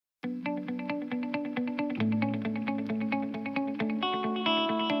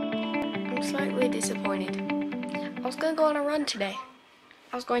I'm slightly disappointed. I was going to go on a run today.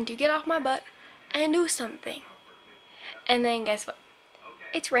 I was going to get off my butt and do something. And then guess what?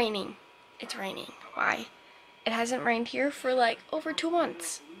 It's raining. It's raining. Why? It hasn't rained here for like over 2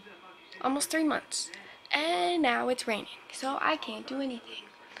 months. Almost 3 months. And now it's raining. So I can't do anything.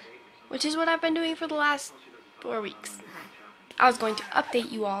 Which is what I've been doing for the last 4 weeks. I was going to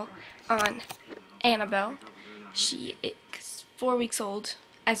update you all on Annabelle. She is 4 weeks old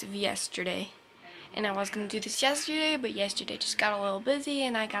as of yesterday. And I was going to do this yesterday, but yesterday just got a little busy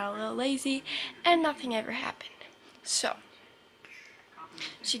and I got a little lazy and nothing ever happened. So,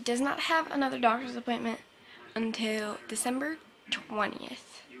 she does not have another doctor's appointment until December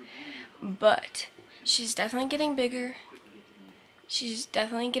 20th. But she's definitely getting bigger. She's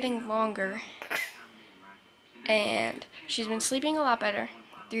definitely getting longer. And she's been sleeping a lot better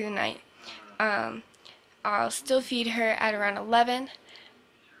through the night. I'll still feed her at around 11,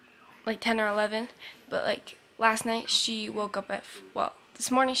 like 10 or 11, but like last night she woke up at, well,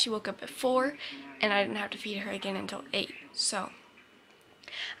 this morning she woke up at 4, and I didn't have to feed her again until 8, so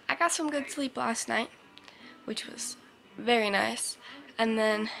I got some good sleep last night, which was very nice. And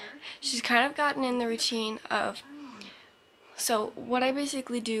then she's kind of gotten in the routine of, so what I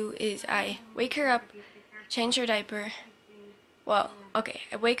basically do is I wake her up, change her diaper, well, okay,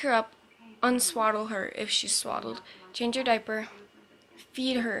 I wake her up, unswaddle her if she's swaddled, change her diaper,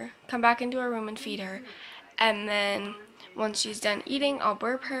 feed her, come back into her room and feed her, and then once she's done eating, I'll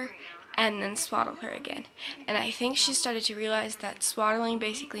burp her, and then swaddle her again. And I think she started to realize that swaddling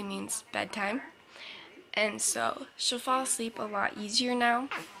basically means bedtime, and so she'll fall asleep a lot easier now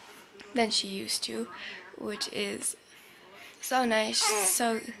than she used to, which is so nice.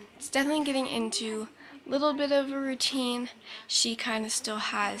 So it's definitely getting into a little bit of a routine. She kind of still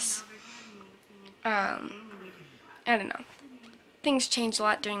has, I don't know, things change a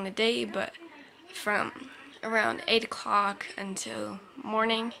lot during the day, but from around 8 o'clock until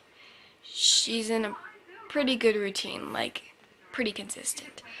morning, she's in a pretty good routine, like pretty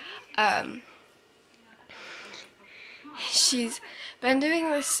consistent. She's been doing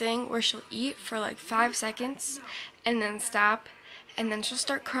this thing where she'll eat for like 5 seconds and then stop, and then she'll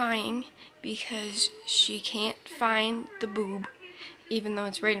start crying because she can't find the boob even though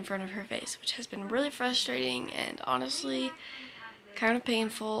it's right in front of her face, which has been really frustrating and honestly kind of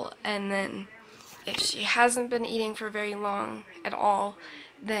painful. And then if she hasn't been eating for very long at all,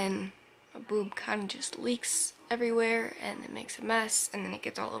 then a boob kind of just leaks everywhere and it makes a mess, and then it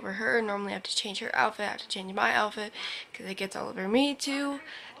gets all over her. Normally I have to change her outfit, I have to change my outfit because it gets all over me too.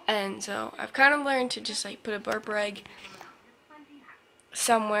 And so I've kind of learned to just like put a burp rag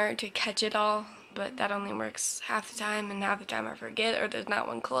somewhere to catch it all, but that only works half the time, and half the time I forget or there's not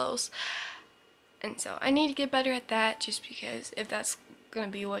one close. And so I need to get better at that, just because if that's going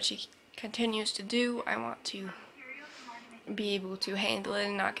to be what she continues to do, I want to be able to handle it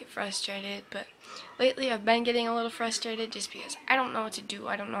and not get frustrated. But lately I've been getting a little frustrated just because I don't know what to do.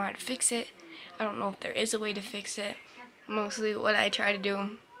 I don't know how to fix it. I don't know if there is a way to fix it. Mostly what I try to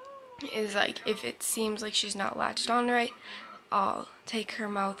do is, like, if it seems like she's not latched on right, I'll take her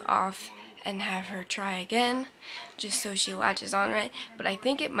mouth off and have her try again, just so she latches on right. But I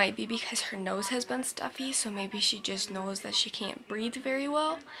think it might be because her nose has been stuffy, so maybe she just knows that she can't breathe very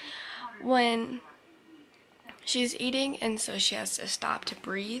well when she's eating, and so she has to stop to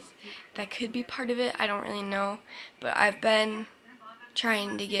breathe. That could be part of it, I don't really know, but I've been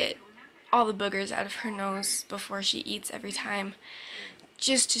trying to get all the boogers out of her nose before she eats every time,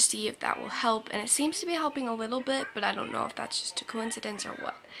 just to see if that will help, and it seems to be helping a little bit, but I don't know if that's just a coincidence or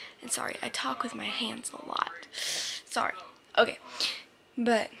what. And sorry, I talk with my hands a lot. Sorry. Okay.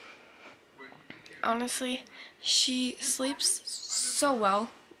 But honestly, she sleeps so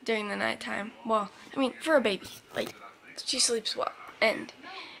well during the nighttime. Well, I mean, for a baby, like, she sleeps well, and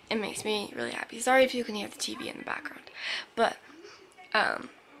it makes me really happy. Sorry if you can hear the TV in the background. But, and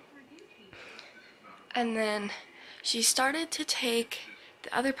then she started to take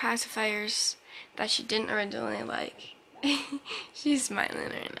the other pacifiers that she didn't originally like. She's smiling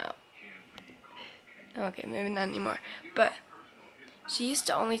right now. Okay, maybe not anymore. But she used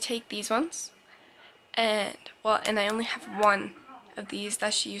to only take these ones. And, well, and I only have one of these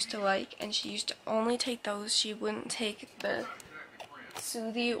that she used to like. And she used to only take those. She wouldn't take the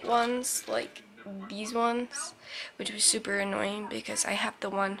soothy ones, like these ones. Which was super annoying because I have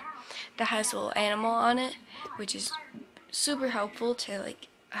the one that has a little animal on it, which is super helpful to like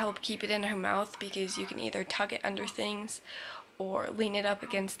help keep it in her mouth, because you can either tuck it under things or lean it up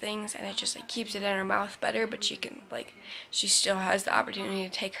against things, and it just like keeps it in her mouth better. But she can, like, she still has the opportunity to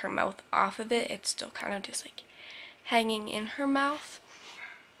take her mouth off of it. It's still kind of just like hanging in her mouth.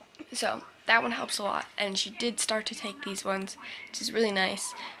 So that one helps a lot, and she did start to take these ones, which is really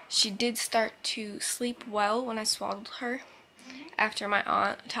nice. She did start to sleep well when I swaddled her, after my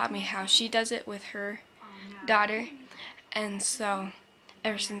aunt taught me how she does it with her daughter, and so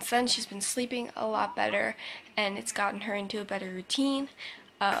ever since then she's been sleeping a lot better, and it's gotten her into a better routine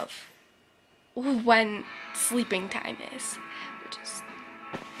of when sleeping time is, which is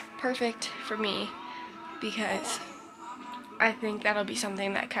perfect for me because I think that'll be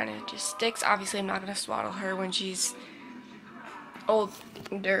something that kind of just sticks. Obviously, I'm not going to swaddle her when she's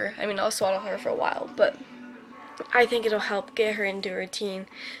older. I mean, I'll swaddle her for a while, but I think it'll help get her into a routine,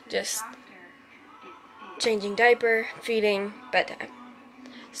 just changing diaper, feeding, bedtime.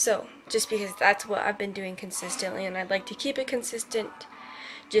 So, just because that's what I've been doing consistently, and I'd like to keep it consistent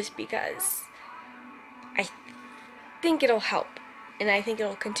just because I think it'll help, and I think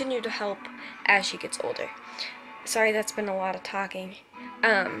it'll continue to help as she gets older. Sorry, that's been a lot of talking.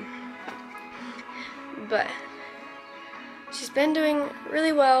 But she's been doing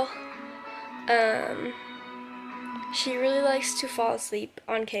really well. She really likes to fall asleep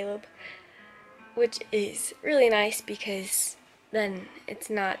on Caleb, which is really nice because then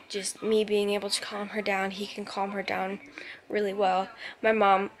it's not just me being able to calm her down. He can calm her down really well. My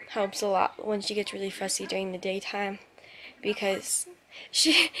mom helps a lot when she gets really fussy during the daytime because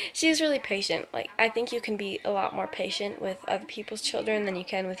she's really patient. Like, I think you can be a lot more patient with other people's children than you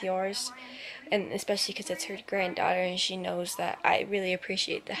can with yours, and especially because it's her granddaughter and she knows that I really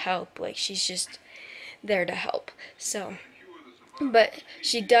appreciate the help. Like, she's just there to help. So, but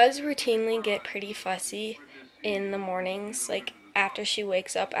she does routinely get pretty fussy in the mornings, like after she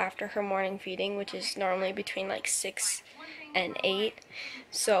wakes up after her morning feeding, which is normally between like 6 and 8.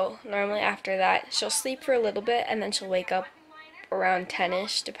 So normally after that she'll sleep for a little bit and then she'll wake up around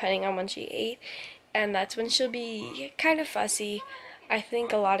 10ish, depending on when she ate, and that's when she'll be kind of fussy. I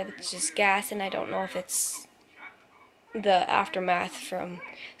think a lot of it's just gas, and I don't know if it's the aftermath from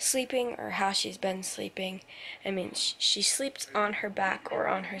sleeping or how she's been sleeping. I mean, she sleeps on her back or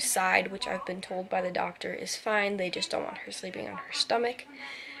on her side, which I've been told by the doctor is fine. They just don't want her sleeping on her stomach.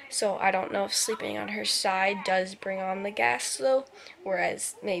 So I don't know if sleeping on her side does bring on the gas though,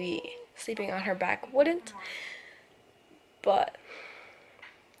 whereas maybe sleeping on her back wouldn't. But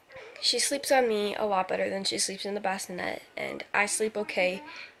she sleeps on me a lot better than she sleeps in the bassinet, and I sleep okay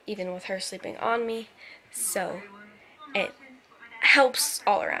even with her sleeping on me, so it helps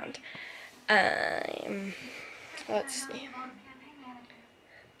all around. Let's see.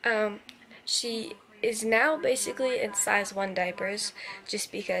 She is now basically in size 1 diapers,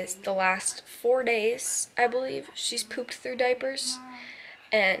 just because the last 4 days, I believe, she's pooped through diapers,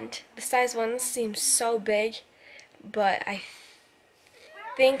 and the size 1s seem so big, but I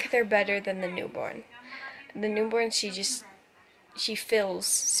think they're better than the newborn. The newborn, she fills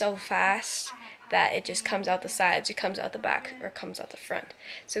so fast that it just comes out the sides, it comes out the back, or it comes out the front.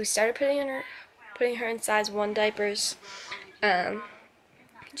 So we started putting her in size 1 diapers,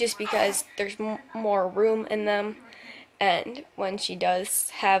 just because there's more room in them, and when she does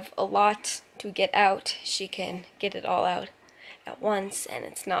have a lot to get out, she can get it all out at once, and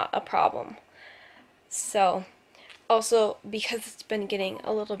it's not a problem. So, also, because it's been getting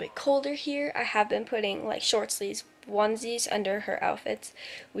a little bit colder here, I have been putting like short sleeves onesies under her outfits,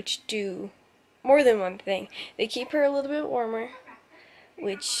 which do more than one thing. They keep her a little bit warmer,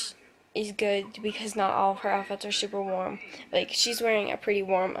 which is good because not all of her outfits are super warm. Like, she's wearing a pretty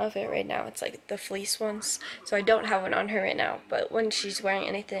warm outfit right now. It's like the fleece ones, so I don't have one on her right now, but when she's wearing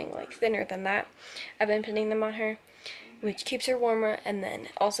anything like thinner than that, I've been putting them on her, which keeps her warmer, and then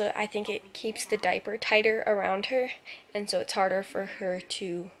also I think it keeps the diaper tighter around her, and so it's harder for her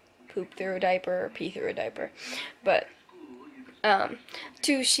to poop through a diaper or pee through a diaper. But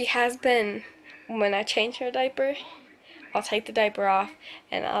two, she has been, when I change her diaper, I'll take the diaper off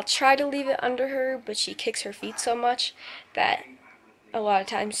and I'll try to leave it under her, but she kicks her feet so much that a lot of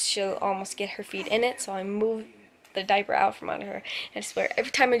times she'll almost get her feet in it, so I move the diaper out from under her, and I swear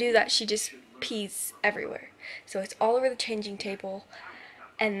every time I do that she just pees everywhere. So it's all over the changing table,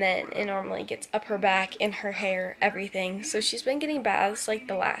 and then it normally gets up her back, in her hair, everything. So she's been getting baths like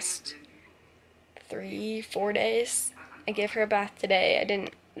the last 3-4 days. I gave her a bath today. I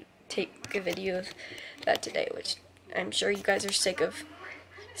didn't take a video of that today, which I'm sure you guys are sick of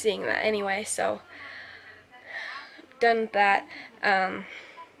seeing that anyway, so done with that.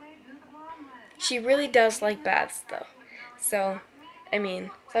 She really does like baths though, so I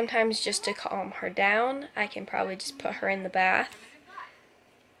mean, sometimes just to calm her down, I can probably just put her in the bath.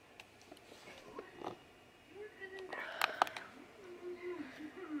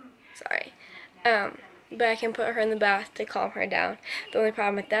 Sorry. but I can put her in the bath to calm her down. The only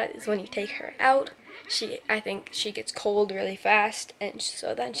problem with that is when you take her out, I think she gets cold really fast, and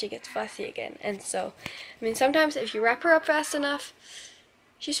so then she gets fussy again. And so, I mean, sometimes if you wrap her up fast enough,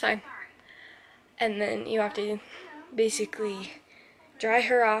 she's fine. And then you have to basically dry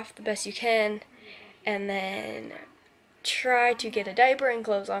her off the best you can, and then try to get a diaper and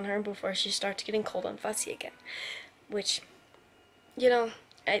clothes on her before she starts getting cold and fussy again. Which, you know,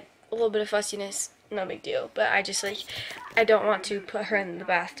 a little bit of fussiness, no big deal, but I don't want to put her in the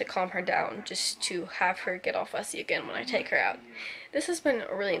bath to calm her down just to have her get all fussy again when I take her out. This has been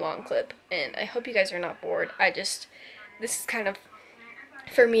a really long clip, and I hope you guys are not bored. This is kind of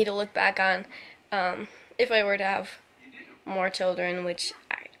for me to look back on if I were to have more children, which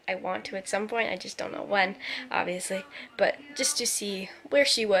I want to at some point. I just don't know when, obviously, but just to see where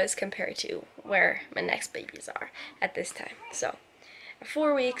she was compared to where my next babies are at this time. So, at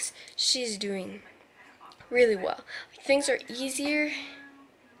 4 weeks, she's doing really well. Things are easier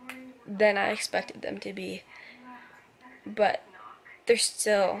than I expected them to be, but they're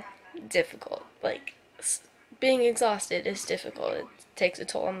still difficult. Like, being exhausted is difficult. It takes a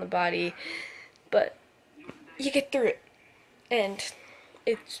toll on the body, but you get through it, and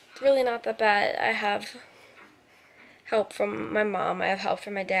it's really not that bad. I have help from my mom. I have help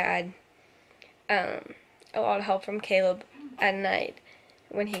from my dad. A lot of help from Caleb at night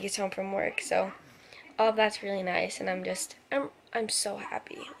when he gets home from work. So all of that's really nice, and I'm so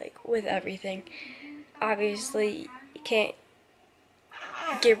happy, like, with everything. Obviously, you can't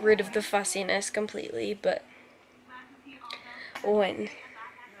get rid of the fussiness completely, but when,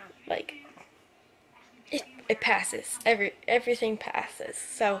 like, it passes. Everything passes.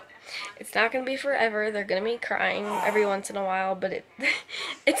 So it's not gonna be forever. They're gonna be crying every once in a while, but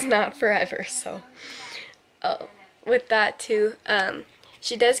it's not forever. So with that too,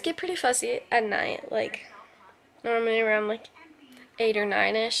 she does get pretty fussy at night, like normally around like 8 or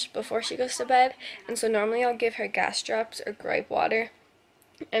 9ish before she goes to bed. And so normally I'll give her gas drops or gripe water,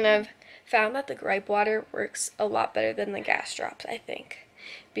 and I've found that the gripe water works a lot better than the gas drops, I think,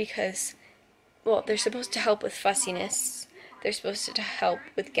 because, well, they're supposed to help with fussiness. They're supposed to help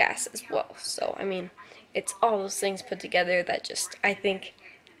with gas as well. So, I mean, it's all those things put together that just, I think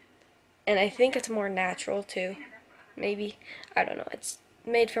it's more natural too. Maybe, I don't know. It's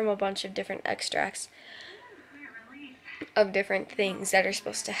made from a bunch of different extracts of different things that are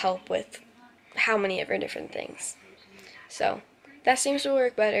supposed to help with how many ever different things. So, that seems to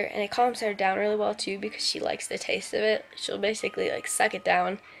work better, and it calms her down really well too, because she likes the taste of it. She'll basically, like, suck it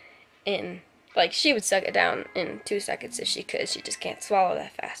down in, like, she would suck it down in 2 seconds if she could. She just can't swallow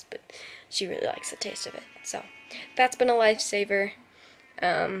that fast, but she really likes the taste of it. So, that's been a lifesaver.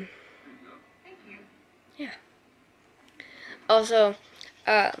 Yeah. Also,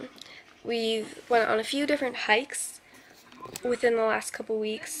 we went on a few different hikes within the last couple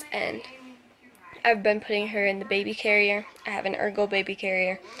weeks, and I've been putting her in the baby carrier. I have an Ergo baby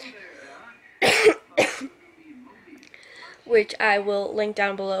carrier, which I will link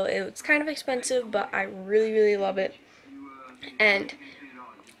down below. It's kind of expensive, but I really, really love it. And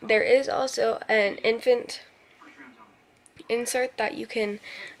there is also an infant insert that you can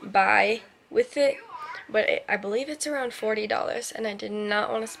buy with it, but I believe it's around $40, and I did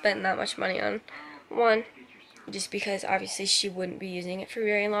not want to spend that much money on one, just because obviously she wouldn't be using it for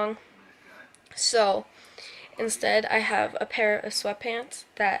very long. So instead, I have a pair of sweatpants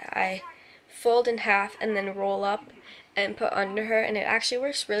that I fold in half and then roll up and put under her, and it actually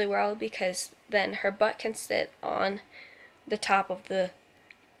works really well, because then her butt can sit on the top of the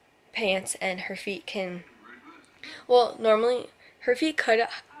pants and her feet can, well, normally her feet could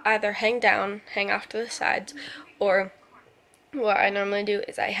either hang down, hang off to the sides, or what I normally do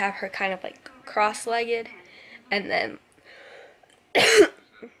is I have her kind of like cross-legged, and then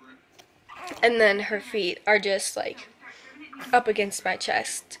and then her feet are just like up against my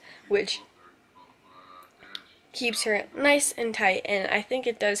chest, which keeps her nice and tight, and I think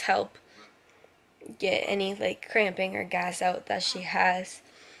it does help get any like cramping or gas out that she has,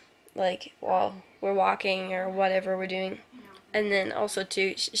 like while we're walking or whatever we're doing. And then also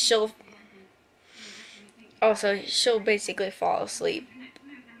too, she'll basically fall asleep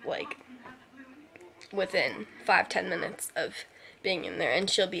like within 5-10 minutes of being in there, and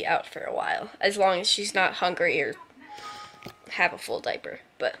she'll be out for a while, as long as she's not hungry or have a full diaper.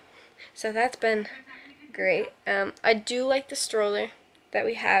 But so that's been great. I do like the stroller that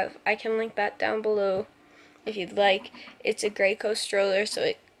we have. I can link that down below if you'd like. It's a Graco stroller, so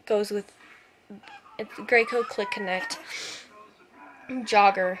it goes with, it's a Graco Click Connect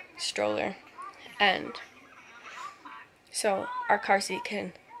jogger stroller, and so our car seat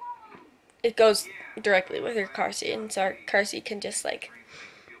it goes directly with her car seat, and so our car seat can just like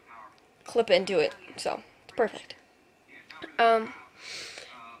clip into it, so it's perfect.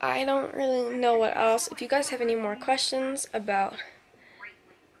 I don't really know what else. If you guys have any more questions about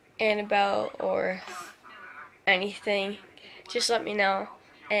Annabelle or anything, just let me know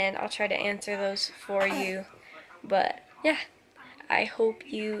and I'll try to answer those for you. But yeah, I hope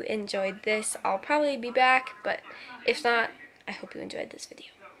you enjoyed this. I'll probably be back, but if not, I hope you enjoyed this video.